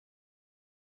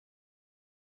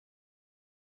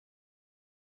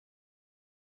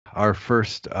Our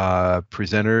first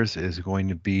presenters is going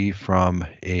to be from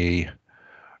a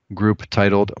group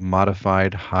titled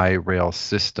Modified Hi Rail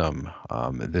System.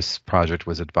 This project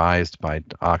was advised by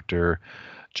Dr.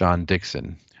 John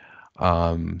Dixon. So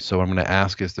what I'm going to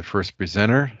ask is the first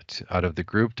presenter out of the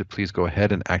group to please go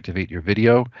ahead and activate your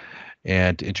video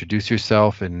and introduce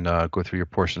yourself and go through your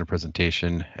portion of the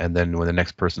presentation. And then when the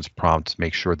next person's prompt,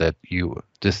 make sure that you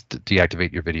just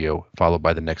deactivate your video, followed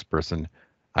by the next person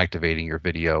activating your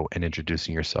video and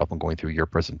introducing yourself and going through your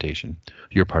presentation,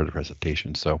 your part of the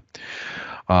presentation. So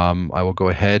I will go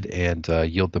ahead and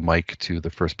yield the mic to the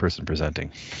first person presenting.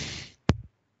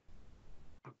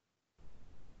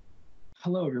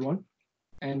 Hello, everyone,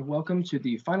 and welcome to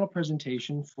the final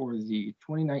presentation for the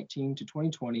 2019 to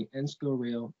 2020 ENSCO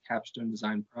Rail Capstone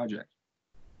Design Project.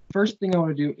 First thing I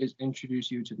want to do is introduce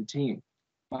you to the team.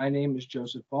 My name is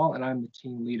Joseph Ball, and I'm the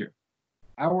team leader.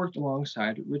 I worked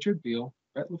alongside Richard Beal,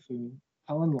 Brett LaFoon,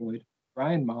 Helen Lloyd,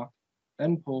 Brian Mock,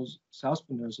 Ben Poles, Sal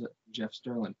Spinoza, and Jeff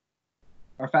Sterling.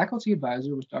 Our faculty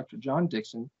advisor was Dr. John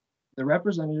Dixon. The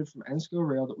representative from ENSCO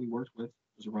Rail that we worked with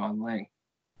was Ron Lang.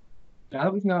 Now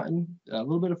that we've gotten a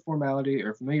little bit of formality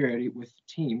or familiarity with the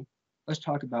team, let's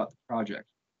talk about the project.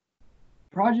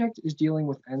 The project is dealing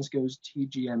with ENSCO's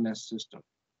TGMS system.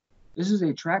 This is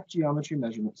a track geometry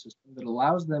measurement system that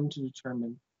allows them to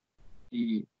determine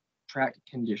the track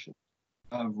condition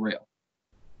of rail.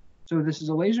 So this is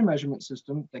a laser measurement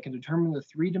system that can determine the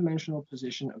three-dimensional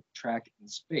position of the track in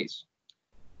space.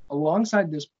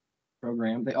 Alongside this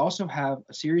program, they also have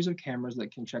a series of cameras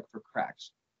that can check for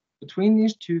cracks. Between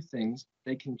these two things,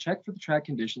 they can check for the track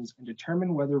conditions and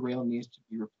determine whether rail needs to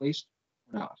be replaced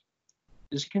or not.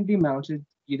 This can be mounted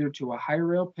either to a Hi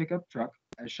Rail pickup truck,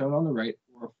 as shown on the right,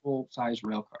 or a full-size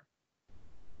rail car.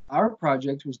 Our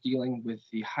project was dealing with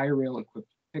the Hi Rail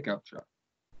equipped pickup truck.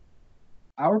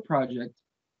 Our project,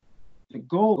 the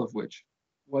goal of which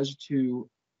was to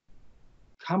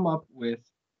come up with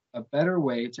a better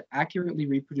way to accurately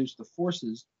reproduce the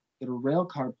forces that a rail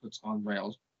car puts on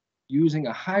rails using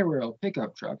a Hi Rail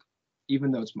pickup truck, even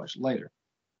though it's much lighter.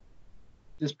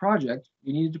 This project,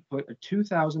 we needed to put a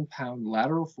 2,000-pound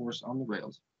lateral force on the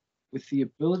rails with the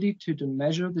ability to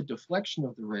measure the deflection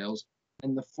of the rails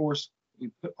and the force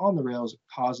we put on the rails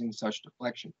causing such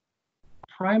deflection.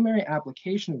 Primary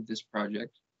application of this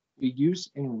project we use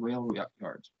in rail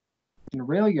yards. In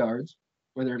rail yards,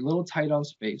 where they're a little tight on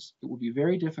space, it will be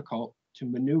very difficult to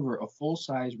maneuver a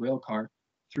full-size rail car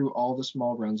through all the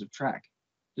small runs of track.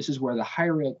 This is where the Hi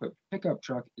Rail equipped pickup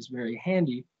truck is very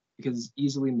handy because it's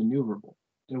easily maneuverable.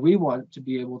 And we want to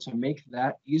be able to make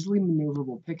that easily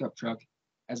maneuverable pickup truck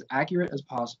as accurate as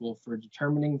possible for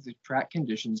determining the track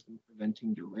conditions and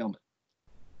preventing derailment.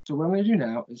 So what I'm going to do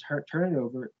now is turn it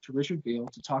over to Richard Beal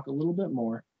to talk a little bit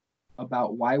more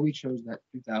about why we chose that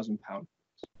 2,000-pound.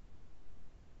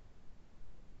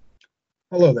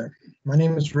 Hello there. My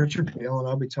name is Richard Beal, and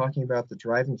I'll be talking about the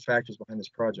driving factors behind this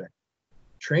project.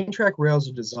 Train track rails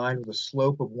are designed with a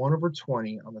slope of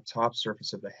 1/20 on the top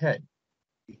surface of the head.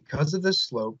 Because of this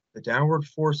slope, the downward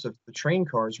force of the train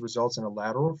cars results in a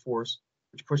lateral force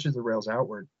which pushes the rails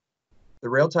outward. The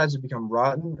rail ties have become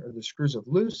rotten or the screws have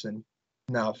loosened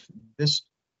enough. This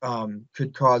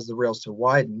could cause the rails to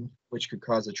widen, which could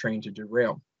cause the train to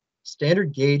derail.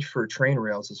 Standard gauge for train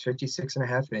rails is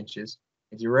 56.5 inches,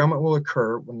 and derailment will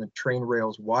occur when the train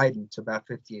rails widen to about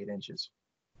 58 inches.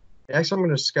 Next, I'm going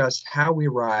to discuss how we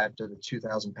arrived at the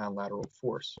 2,000-pound lateral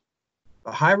force.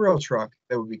 The Hi Rail truck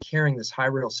that would be carrying this Hi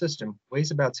Rail system weighs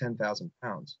about 10,000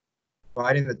 pounds.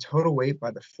 Dividing the total weight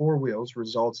by the four wheels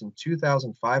results in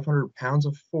 2,500 pounds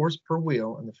of force per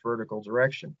wheel in the vertical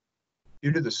direction.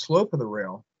 Due to the slope of the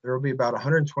rail, there will be about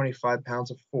 125 pounds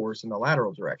of force in the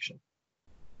lateral direction.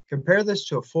 Compare this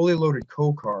to a fully loaded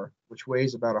coal car, which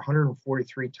weighs about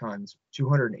 143 tons,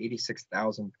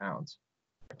 286,000 pounds.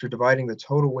 After dividing the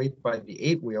total weight by the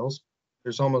 8 wheels,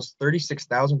 there's almost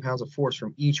 36,000 pounds of force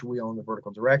from each wheel in the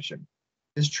vertical direction.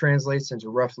 This translates into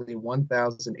roughly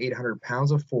 1,800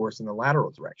 pounds of force in the lateral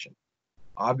direction.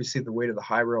 Obviously, the weight of the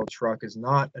Hi Rail truck is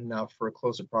not enough for a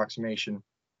close approximation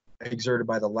exerted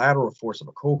by the lateral force of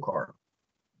a coal car.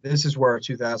 This is where our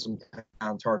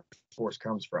 2,000-pound target force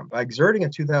comes from. By exerting a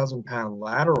 2,000-pound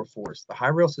lateral force, the Hi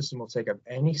Rail system will take up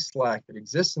any slack that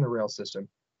exists in the rail system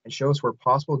and show us where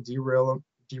possible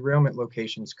derailment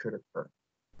locations could occur.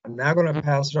 I'm now going to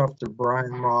pass it off to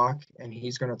Brian Mock, and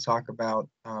he's going to talk about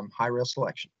Hi Rail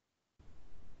selection.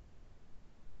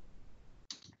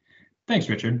 Thanks,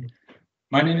 Richard.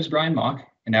 My name is Brian Mock,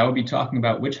 and I will be talking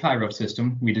about which Hi Rail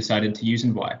system we decided to use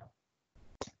and why.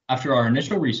 After our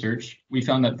initial research, we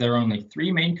found that there are only 3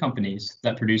 main companies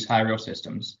that produce Hi Rail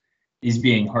systems, these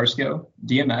being Harsco,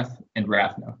 DMF, and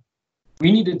RAFNA.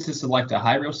 We needed to select a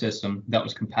Hi Rail system that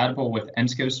was compatible with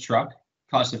ENSCO's truck,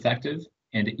 cost-effective,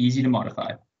 and easy to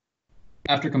modify.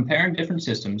 After comparing different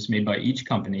systems made by each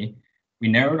company, we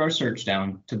narrowed our search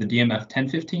down to the DMF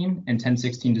 1015 and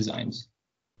 1016 designs.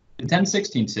 The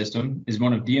 1016 system is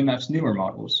one of DMF's newer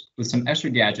models, with some extra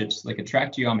gadgets like a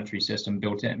track geometry system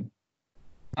built in.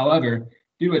 However,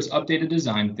 due to its updated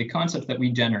design, the concept that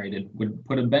we generated would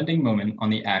put a bending moment on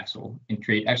the axle and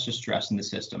create extra stress in the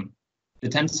system. The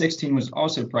 1016 was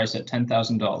also priced at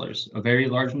 $10,000, a very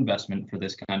large investment for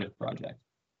this kind of project.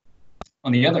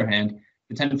 On the other hand,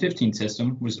 the 1015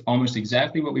 system was almost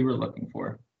exactly what we were looking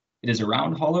for. It is a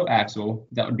round hollow axle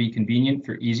that would be convenient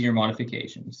for easier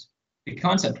modifications. The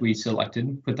concept we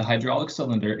selected put the hydraulic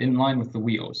cylinder in line with the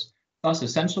wheels, thus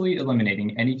essentially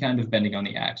eliminating any kind of bending on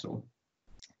the axle.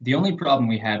 The only problem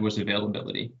we had was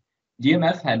availability.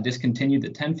 DMF had discontinued the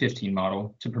 1015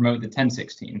 model to promote the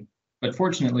 1016, but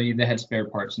fortunately they had spare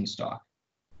parts in stock.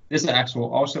 This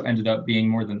axle also ended up being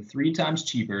more than 3 times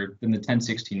cheaper than the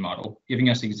 1016 model, giving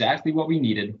us exactly what we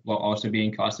needed while also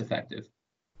being cost effective.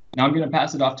 Now I'm going to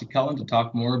pass it off to Cullen to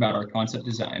talk more about our concept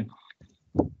design.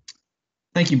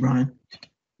 Thank you, Brian.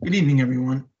 Good evening,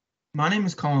 everyone. My name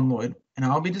is Colin Lloyd, and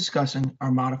I'll be discussing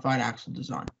our modified axle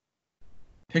design.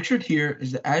 Pictured here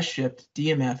is the as-shipped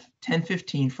DMF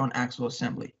 1015 front axle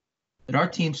assembly that our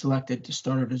team selected to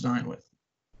start our design with.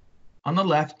 On the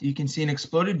left, you can see an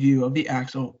exploded view of the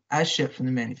axle as shipped from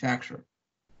the manufacturer.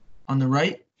 On the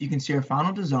right, you can see our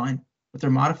final design with our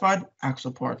modified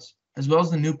axle parts, as well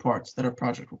as the new parts that our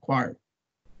project required.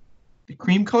 The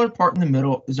cream-colored part in the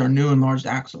middle is our new enlarged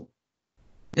axle.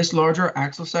 This larger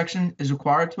axle section is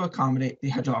required to accommodate the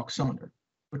hydraulic cylinder,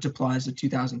 which applies a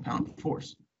 2,000-pound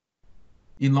force.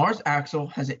 The enlarged axle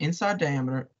has an inside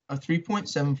diameter of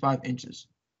 3.75 inches,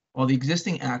 while the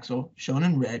existing axle, shown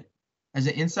in red, has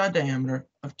an inside diameter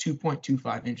of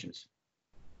 2.25 inches.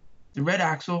 The red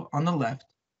axle on the left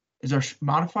is our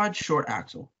modified short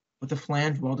axle with a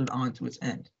flange welded onto its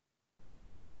end.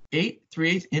 8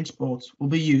 3/8-inch bolts will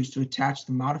be used to attach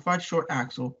the modified short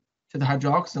axle to the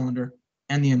hydraulic cylinder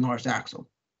and the enlarged axle.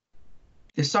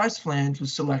 This size flange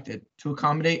was selected to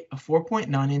accommodate a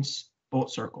 4.9-inch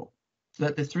bolt circle so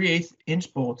that the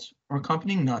 3/8-inch bolts or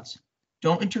accompanying nuts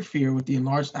don't interfere with the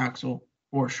enlarged axle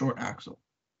or short axle.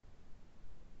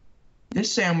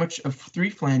 This sandwich of 3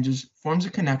 flanges forms a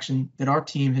connection that our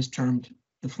team has termed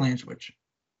the flange witch.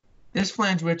 This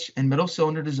flange witch and middle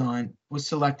cylinder design was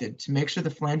selected to make sure the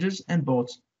flanges and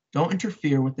bolts don't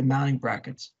interfere with the mounting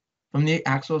brackets from the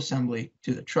axle assembly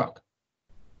to the truck.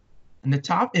 In the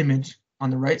top image on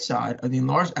the right side of the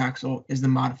enlarged axle is the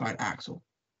modified axle,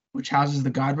 which houses the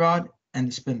guide rod and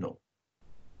the spindle.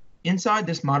 Inside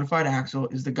this modified axle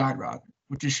is the guide rod,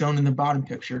 which is shown in the bottom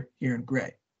picture here in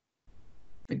gray.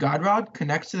 The guide rod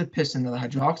connects to the piston of the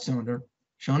hydraulic cylinder,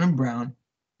 shown in brown,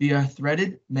 via a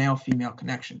threaded male-female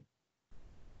connection.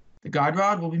 The guide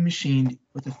rod will be machined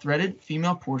with a threaded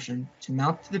female portion to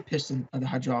mount to the piston of the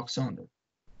hydraulic cylinder.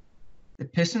 The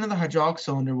piston of the hydraulic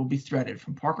cylinder will be threaded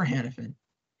from Parker Hannifin,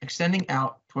 extending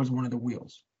out towards one of the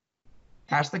wheels.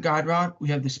 Past the guide rod, we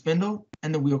have the spindle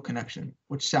and the wheel connection,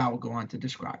 which Sal will go on to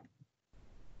describe.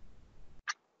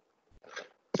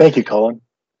 Thank you, Colin.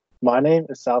 My name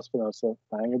is Sal Spinoza, and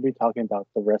I'm going to be talking about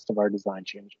the rest of our design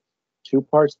changes. 2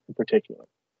 parts in particular,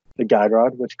 the guide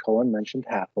rod, which Colin mentioned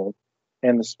half-fold,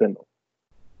 and the spindle.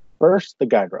 First, the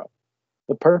guide rod.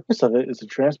 The purpose of it is to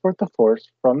transport the force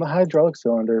from the hydraulic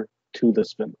cylinder to the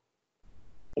spindle.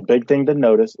 The big thing to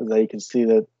notice is that you can see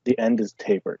that the end is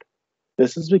tapered.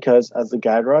 This is because as the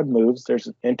guide rod moves, there's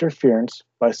an interference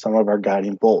by some of our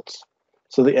guiding bolts.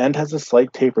 So the end has a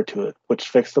slight taper to it, which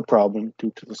fixed the problem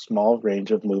due to the small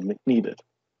range of movement needed.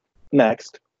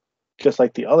 Next, just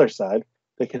like the other side,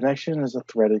 the connection is a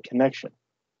threaded connection.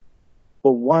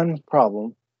 But one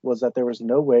problem was that there was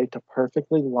no way to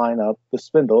perfectly line up the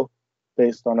spindle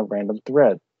based on a random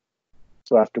thread.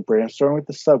 So after brainstorming with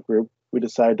the subgroup, we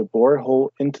decided to bore a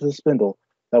hole into the spindle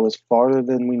that was farther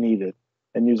than we needed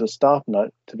and use a stop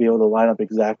nut to be able to line up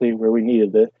exactly where we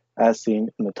needed it, as seen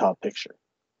in the top picture.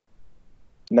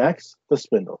 Next, the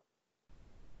spindle.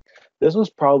 This was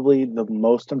probably the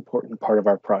most important part of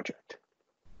our project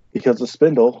because the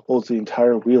spindle holds the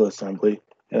entire wheel assembly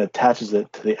and attaches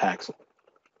it to the axle.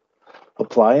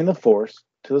 Applying the force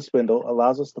to the spindle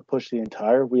allows us to push the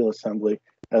entire wheel assembly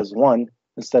as one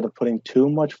instead of putting too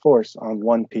much force on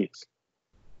one piece.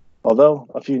 Although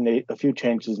a few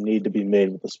changes need to be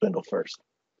made with the spindle first.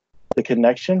 The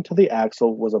connection to the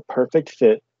axle was a perfect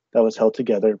fit that was held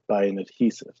together by an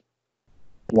adhesive.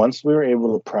 Once we were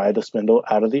able to pry the spindle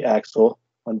out of the axle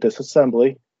on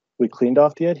disassembly, We cleaned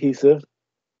off the adhesive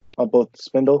on both the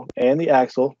spindle and the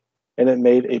axle, and it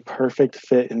made a perfect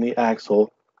fit in the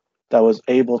axle that was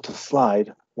able to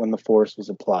slide when the force was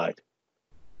applied.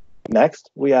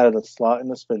 Next, we added a slot in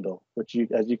the spindle, which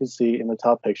as you can see in the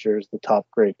top picture is the top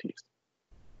gray piece.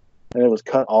 And it was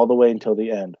cut all the way until the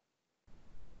end.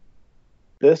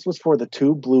 This was for the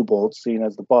two blue bolts seen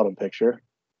as the bottom picture,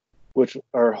 which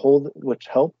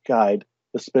help guide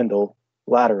the spindle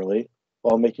laterally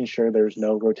while making sure there's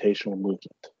no rotational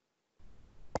movement.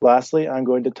 Lastly, I'm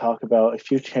going to talk about a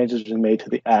few changes we made to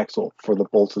the axle for the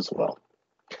bolts as well.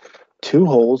 2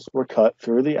 holes were cut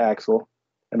through the axle,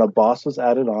 and a boss was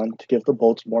added on to give the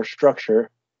bolts more structure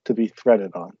to be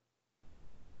threaded on.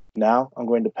 Now I'm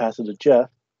going to pass it to Jeff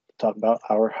to talk about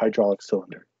our hydraulic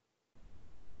cylinder.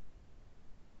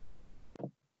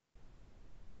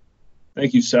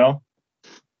 Thank you, Sal.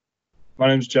 My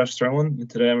name is Jeff Sterling, and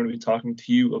today I'm going to be talking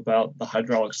to you about the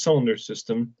hydraulic cylinder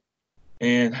system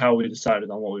and how we decided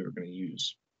on what we were going to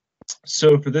use.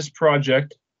 So for this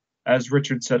project, as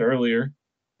Richard said earlier,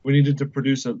 we needed to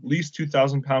produce at least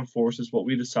 2,000 pound force is what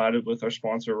we decided with our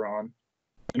sponsor, Ron,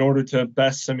 in order to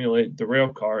best simulate the rail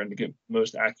car and to get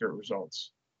most accurate results.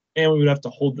 And we would have to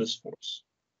hold this force.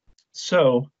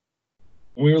 So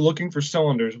when we were looking for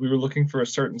cylinders, we were looking for a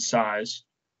certain size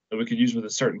that we could use with a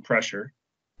certain pressure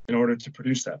in order to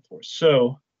produce that force.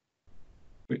 So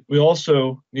we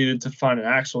also needed to find an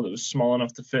axle that was small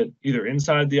enough to fit either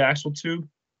inside the axle tube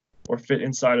or fit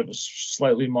inside of a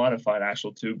slightly modified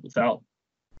axle tube without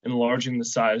enlarging the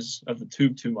size of the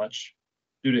tube too much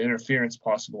due to interference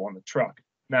possible on the truck.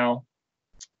 Now,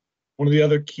 one of the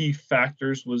other key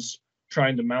factors was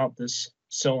trying to mount this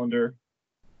cylinder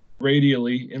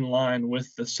radially in line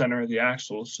with the center of the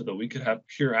axle so that we could have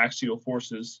pure axial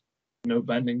forces, no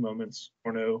bending moments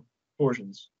or no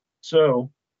torsions.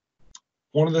 So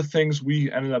one of the things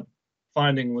we ended up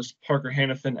finding was Parker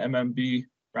Hannifin MMB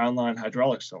roundline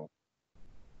hydraulic cylinder.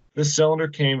 This cylinder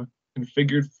came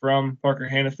configured from Parker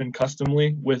Hannifin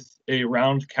customly with a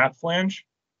round cap flange.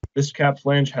 This cap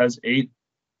flange has 8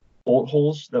 bolt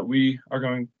holes that we are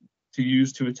going to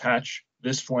use to attach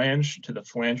this flange to the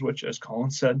flange witch, as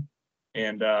Colin said.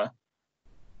 And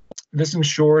this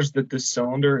ensures that this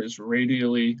cylinder is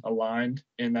radially aligned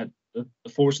and that the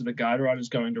force of the guide rod is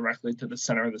going directly to the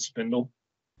center of the spindle,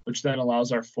 which then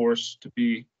allows our force to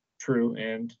be true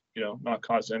and not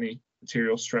cause any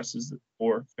material stresses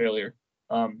or failure.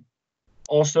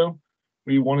 Also,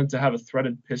 we wanted to have a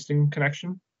threaded piston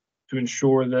connection to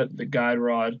ensure that the guide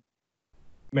rod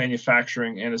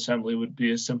manufacturing and assembly would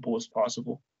be as simple as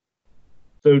possible.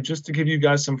 So just to give you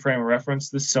guys some frame of reference,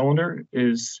 this cylinder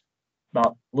is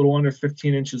about a little under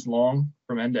 15 inches long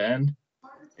from end to end,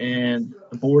 and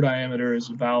the bore diameter is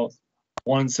about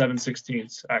 1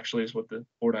 7/16 actually is what the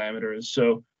bore diameter is.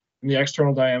 So the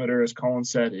external diameter, as Colin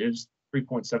said, is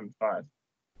 3.75.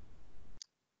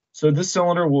 So this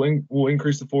cylinder will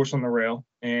increase the force on the rail.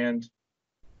 And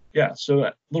yeah, so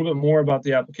a little bit more about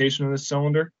the application of this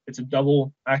cylinder. It's a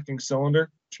double acting cylinder,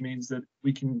 which means that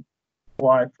we can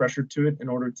apply pressure to it in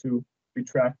order to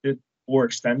retract it or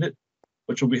extend it,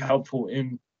 which will be helpful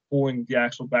in pulling the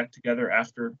axle back together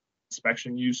after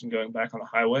inspection use and going back on the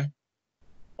highway.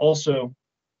 Also,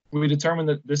 we determined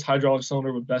that this hydraulic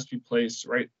cylinder would best be placed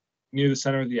right near the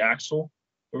center of the axle,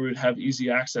 where we would have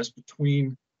easy access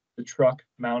between the truck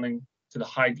mounting to the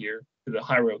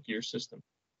high rail gear system.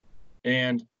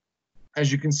 And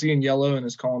as you can see in yellow, and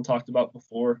as Colin talked about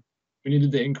before, we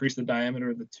needed to increase the diameter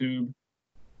of the tube.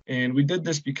 And we did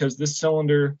this because this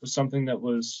cylinder was something that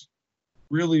was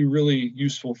really, really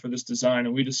useful for this design.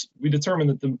 And we determined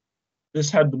that this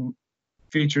had the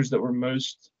features that were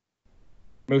most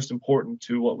important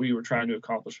to what we were trying to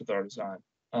accomplish with our design.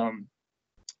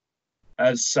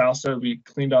 As Sal said, we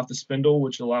cleaned off the spindle,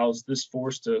 which allows this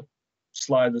force to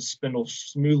slide the spindle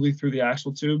smoothly through the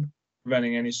axle tube,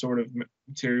 preventing any sort of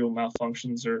material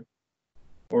malfunctions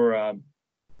or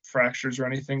fractures or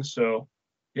anything. So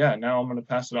yeah, now I'm going to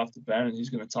pass it off to Ben, and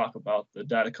he's going to talk about the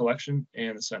data collection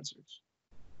and the sensors.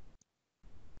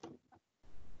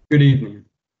 Good evening.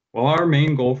 While our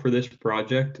main goal for this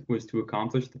project was to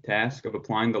accomplish the task of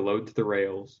applying the load to the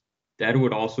rails, data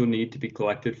would also need to be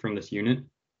collected from this unit.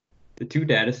 The 2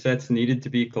 data sets needed to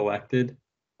be collected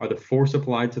are the force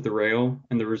applied to the rail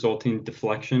and the resulting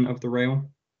deflection of the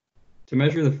rail. To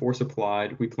measure the force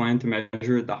applied, we plan to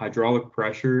measure the hydraulic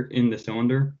pressure in the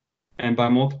cylinder, and by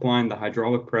multiplying the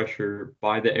hydraulic pressure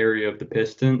by the area of the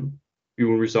piston, we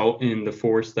will result in the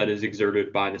force that is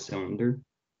exerted by the cylinder.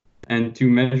 And to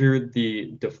measure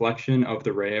the deflection of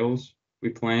the rails, we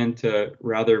plan to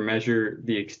rather measure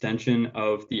the extension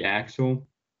of the axle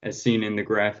as seen in the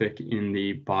graphic in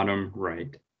the bottom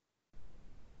right.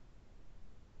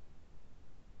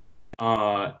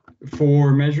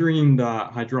 For measuring the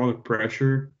hydraulic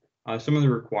pressure, some of the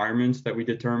requirements that we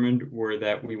determined were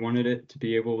that we wanted it to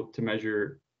be able to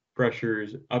measure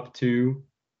pressures up to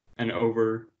and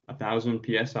over 1,000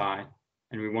 psi,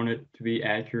 and we want it to be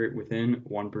accurate within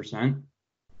 1%.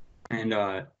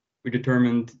 And we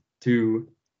determined to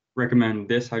recommend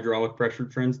this hydraulic pressure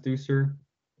transducer.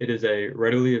 It is a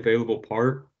readily available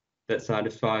part that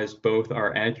satisfies both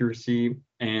our accuracy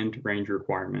and range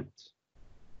requirements.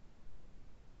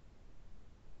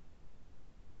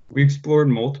 We explored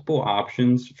multiple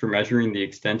options for measuring the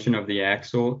extension of the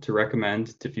axle to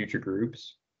recommend to future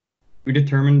groups. We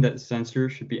determined that the sensor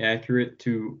should be accurate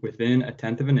to within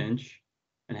 1/10 of an inch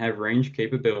and have range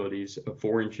capabilities of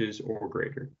 4 inches or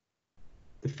greater.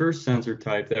 The first sensor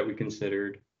type that we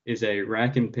considered is a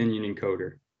rack and pinion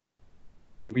encoder.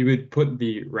 We would put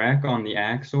the rack on the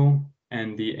axle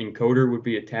and the encoder would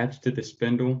be attached to the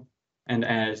spindle, and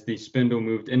as the spindle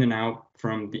moved in and out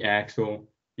from the axle,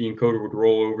 the encoder would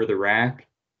roll over the rack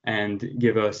and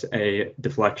give us a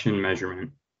deflection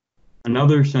measurement.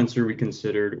 Another sensor we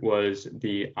considered was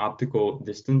the optical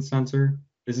distance sensor.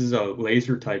 This is a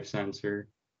laser type sensor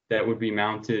that would be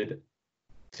mounted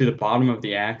to the bottom of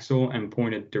the axle and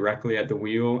pointed directly at the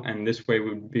wheel, and this way we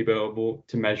would be able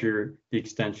to measure the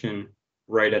extension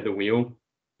right at the wheel.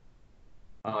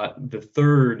 The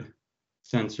third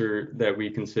sensor that we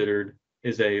considered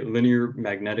is a linear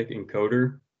magnetic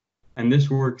encoder, and this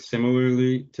works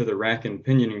similarly to the rack and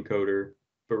pinion encoder,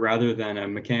 but rather than a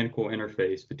mechanical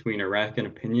interface between a rack and a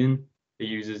pinion, it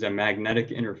uses a magnetic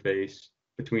interface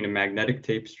between a magnetic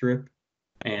tape strip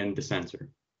and the sensor.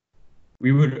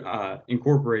 We would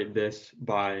incorporate this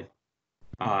by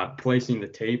placing the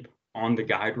tape on the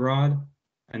guide rod,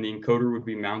 and the encoder would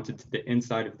be mounted to the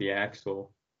inside of the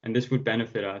axle, and this would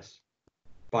benefit us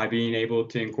by being able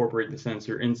to incorporate the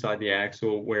sensor inside the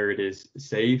axle where it is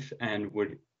safe and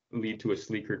would lead to a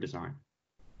sleeker design.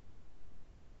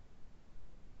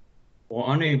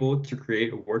 While unable to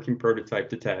create a working prototype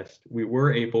to test, we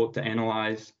were able to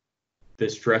analyze the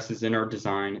stresses in our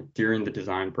design during the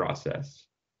design process.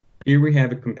 Here we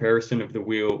have a comparison of the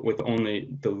wheel with only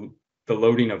the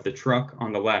loading of the truck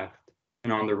on the left,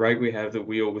 and on the right we have the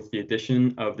wheel with the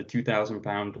addition of the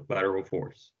 2,000-pound lateral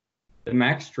force. The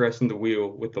max stress in the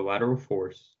wheel with the lateral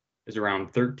force is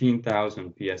around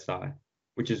 13,000 psi,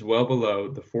 which is well below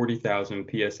the 40,000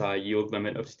 psi yield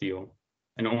limit of steel,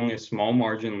 and only a small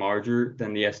margin larger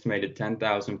than the estimated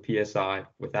 10,000 psi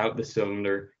without the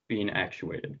cylinder being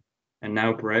actuated. And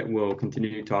now Brett will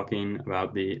continue talking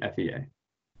about the FEA.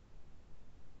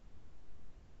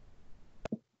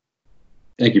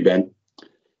 Thank you, Ben.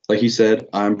 Like you said,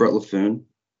 I'm Brett LaFoon,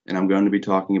 and I'm going to be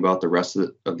talking about the rest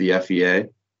of the FEA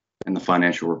and the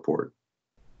financial report.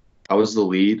 I was the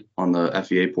lead on the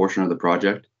FEA portion of the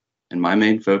project, and my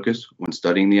main focus when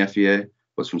studying the FEA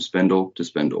was from spindle to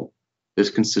spindle. This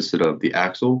consisted of the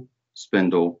axle,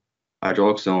 spindle,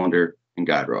 hydraulic cylinder, and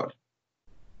guide rod.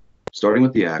 Starting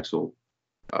with the axle,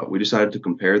 we decided to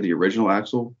compare the original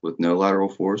axle with no lateral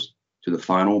force to the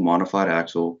final modified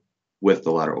axle with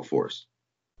the lateral force.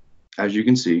 As you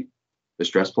can see, the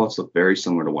stress plots look very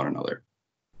similar to one another.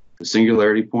 The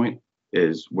singularity point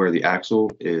is where the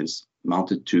axle is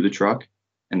mounted to the truck,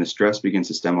 and the stress begins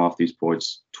to stem off these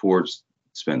points towards the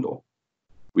spindle.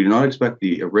 We do not expect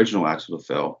the original axle to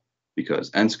fail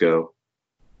because ENSCO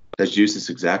has used this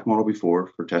exact model before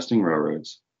for testing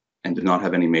railroads and did not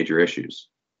have any major issues.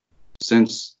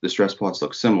 Since the stress plots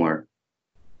look similar,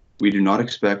 we do not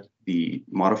expect the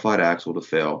modified axle to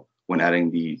fail when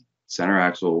adding the center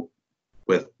axle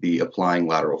with the applying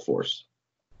lateral force.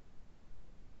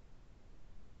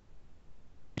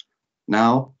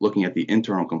 Now, looking at the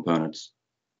internal components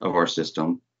of our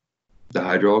system, the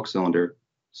hydraulic cylinder,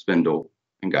 spindle,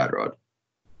 and guide rod.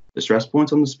 The stress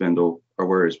points on the spindle are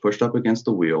where it is pushed up against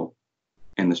the wheel,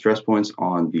 and the stress points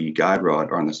on the guide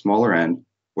rod are on the smaller end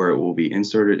where it will be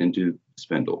inserted into the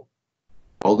spindle.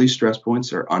 All these stress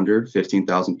points are under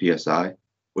 15,000 psi,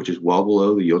 which is well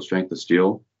below the yield strength of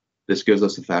steel. This gives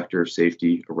us a factor of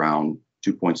safety around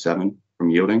 2.7 from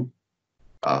yielding.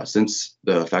 Since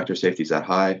the factor of safety is that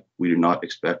high, we do not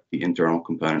expect the internal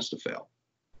components to fail.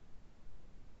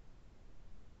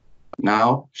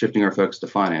 Now, shifting our focus to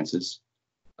finances,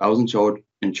 I was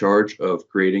in charge of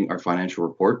creating our financial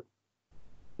report.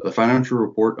 The financial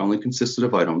report only consisted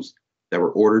of items that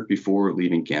were ordered before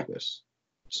leaving campus.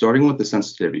 Starting with the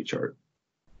sensitivity chart,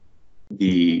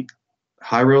 the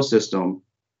Hi Rail system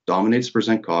dominates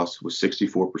percent cost with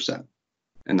 64%,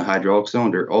 and the hydraulic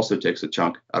cylinder also takes a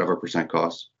chunk out of our percent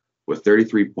cost with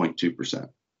 33.2%.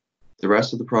 The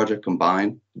rest of the project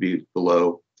combined to be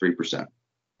below 3%.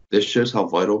 This shows how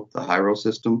vital the Hi Rail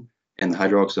system and the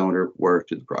hydraulic cylinder were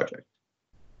to the project.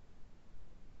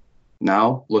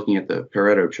 Now, looking at the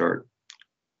Pareto chart,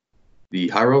 the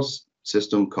Hi Rail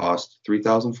system cost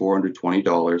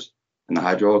 $3,420 and the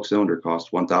hydraulic cylinder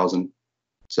cost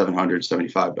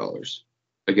 $1,775.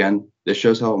 Again, this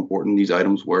shows how important these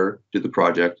items were to the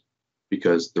project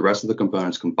because the rest of the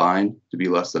components combined to be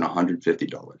less than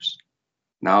 $150.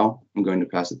 Now, I'm going to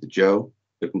pass it to Joe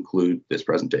to conclude this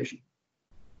presentation.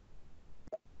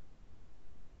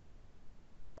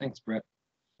 Thanks, Brett.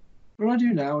 What I want to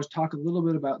do now is talk a little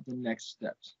bit about the next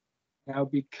steps. Now,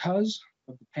 because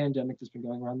of the pandemic that's been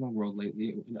going around the world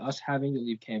lately, and us having to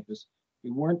leave campus, we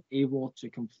weren't able to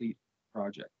complete the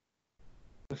project.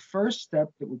 The first step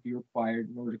that would be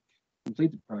required in order to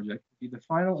complete the project would be the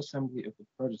final assembly of the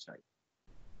prototype.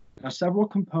 Now, several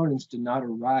components did not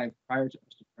arrive prior to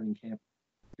us departing campus.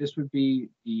 This would be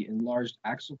the enlarged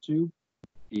axle tube,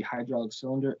 the hydraulic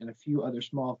cylinder, and a few other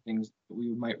small things that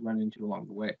we might run into along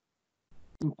the way.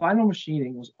 Some final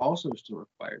machining was also still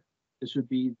required. This would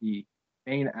be the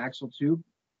main axle tube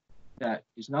that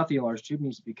is not the enlarged tube,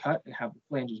 needs to be cut and have the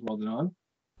flanges welded on,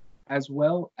 as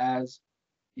well as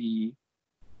the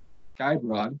guide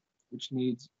rod, which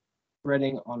needs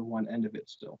threading on one end of it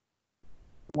still.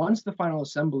 Once the final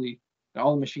assembly and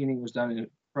all the machining was done and the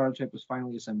prototype was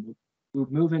finally assembled, we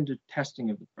would move into testing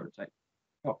of the prototype.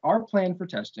 Now, our plan for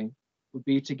testing would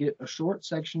be to get a short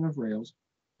section of rails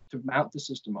to mount the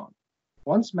system on.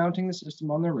 Once mounting the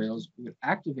system on the rails, we would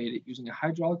activate it using a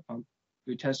hydraulic pump.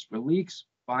 We would test for leaks,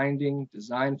 binding,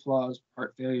 design flaws,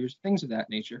 part failures, things of that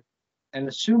nature. And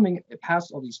assuming it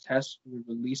passed all these tests, we would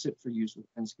release it for use with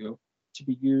ENSCO to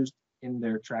be used in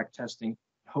their track testing,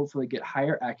 hopefully get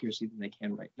higher accuracy than they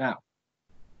can right now.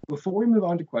 Before we move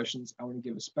on to questions, I want to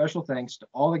give a special thanks to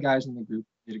all the guys in the group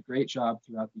who did a great job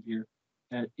throughout the year.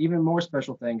 And even more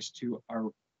special thanks to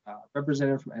our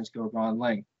representative from ENSCO, Ron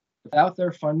Lang. Without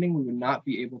their funding, we would not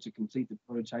be able to complete the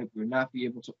prototype. We would not be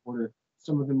able to order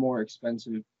some of the more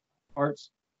expensive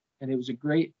parts. And it was a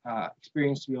great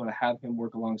experience to be able to have him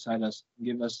work alongside us and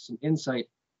give us some insight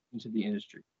into the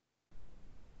industry.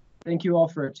 Thank you all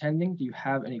for attending. Do you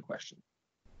have any questions?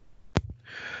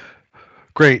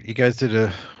 Great. You guys did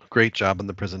a great job on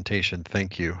the presentation.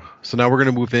 Thank you. So now we're going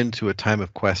to move into a time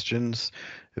of questions.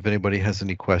 If anybody has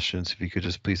any questions, if you could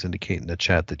just please indicate in the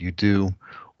chat that you do,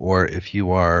 or if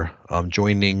you are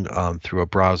joining through a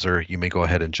browser, you may go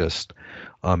ahead and just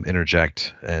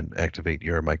interject and activate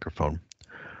your microphone.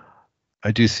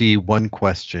 I do see one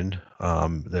question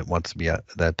that wants to be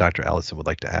that Dr. Allison would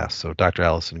like to ask. So Dr.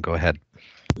 Allison, go ahead.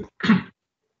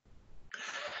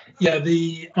 Yeah,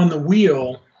 on the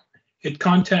wheel, it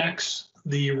contacts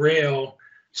the rail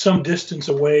some distance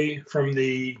away from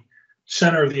the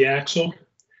center of the axle.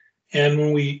 And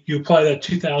when you apply that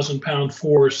 2,000-pound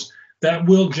force, that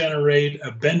will generate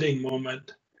a bending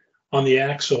moment on the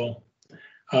axle.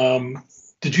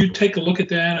 Did you take a look at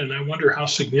that? And I wonder how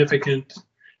significant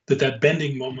that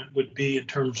bending moment would be in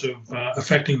terms of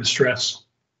affecting the stress.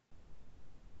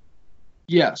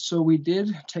 Yeah, so we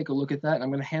did take a look at that. I'm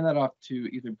going to hand that off to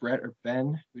either Brett or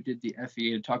Ben, who did the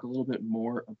FEA, to talk a little bit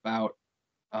more about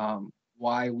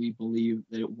why we believe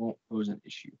that it won't pose an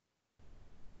issue.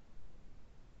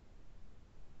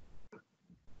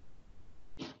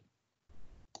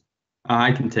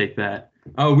 I can take that.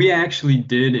 We actually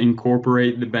did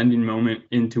incorporate the bending moment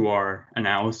into our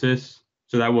analysis.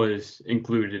 So that was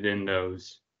included in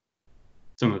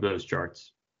some of those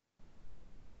charts.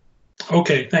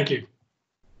 Okay, thank you.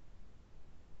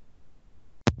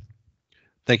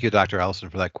 Thank you, Dr. Allison,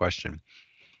 for that question.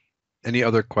 Any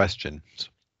other questions?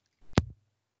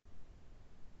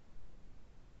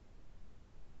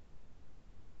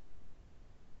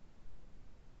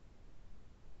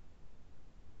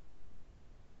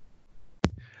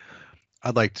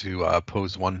 I'd like to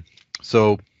pose one.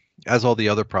 So, as all the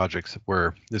other projects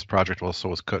were, this project also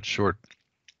was cut short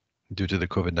due to the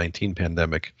COVID-19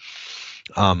 pandemic.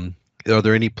 Are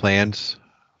there any plans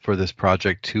for this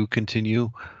project to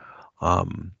continue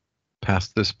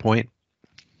past this point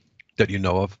that you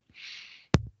know of?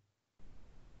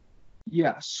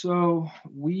 Yeah, so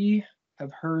we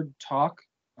have heard talk.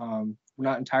 We're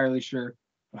not entirely sure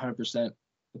 100%,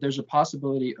 but there's a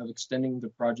possibility of extending the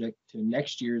project to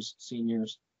next year's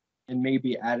seniors and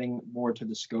maybe adding more to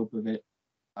the scope of it,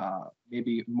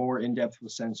 maybe more in-depth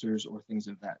with sensors or things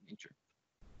of that nature.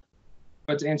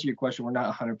 But to answer your question, we're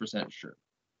not 100% sure.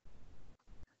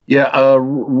 Yeah,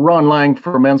 Ron Lang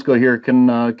from ENSCO here.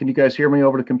 Can you guys hear me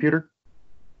over the computer?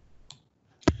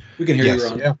 We can hear you,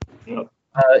 Ron. Yeah.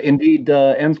 Indeed,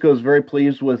 ENSCO is very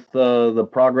pleased with the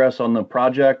progress on the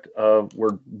project.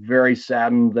 We're very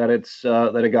saddened that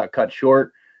it got cut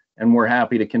short. and we're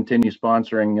happy to continue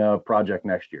sponsoring a project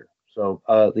next year. So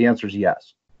the answer is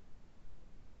yes.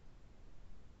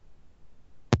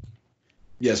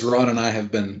 Yes, Ron and I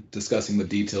have been discussing the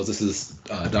details. This is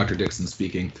Dr. Dixon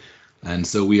speaking, and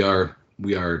so we are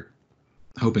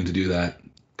hoping to do that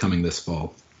coming this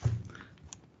fall.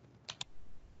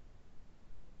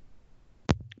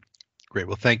 Great.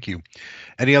 Well, thank you.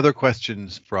 Any other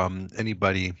questions from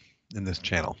anybody in this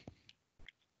channel?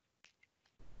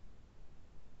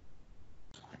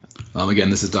 Again,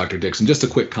 this is Dr. Dixon. Just a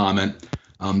quick comment.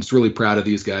 I'm just really proud of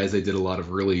these guys. They did a lot of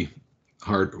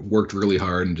worked really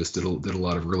hard, and just did a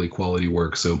lot of really quality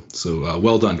work. So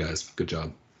well done, guys. Good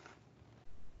job.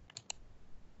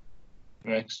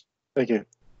 Thanks. Thank you.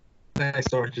 Thanks,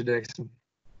 Dr. Dixon.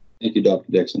 Thank you, Dr.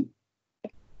 Dixon.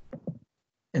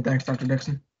 And thanks, Dr.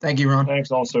 Dixon. Thank you, Ron.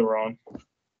 Thanks also, Ron.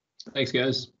 Thanks,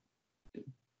 guys.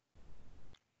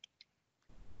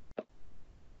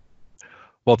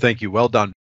 Well, thank you. Well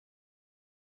done.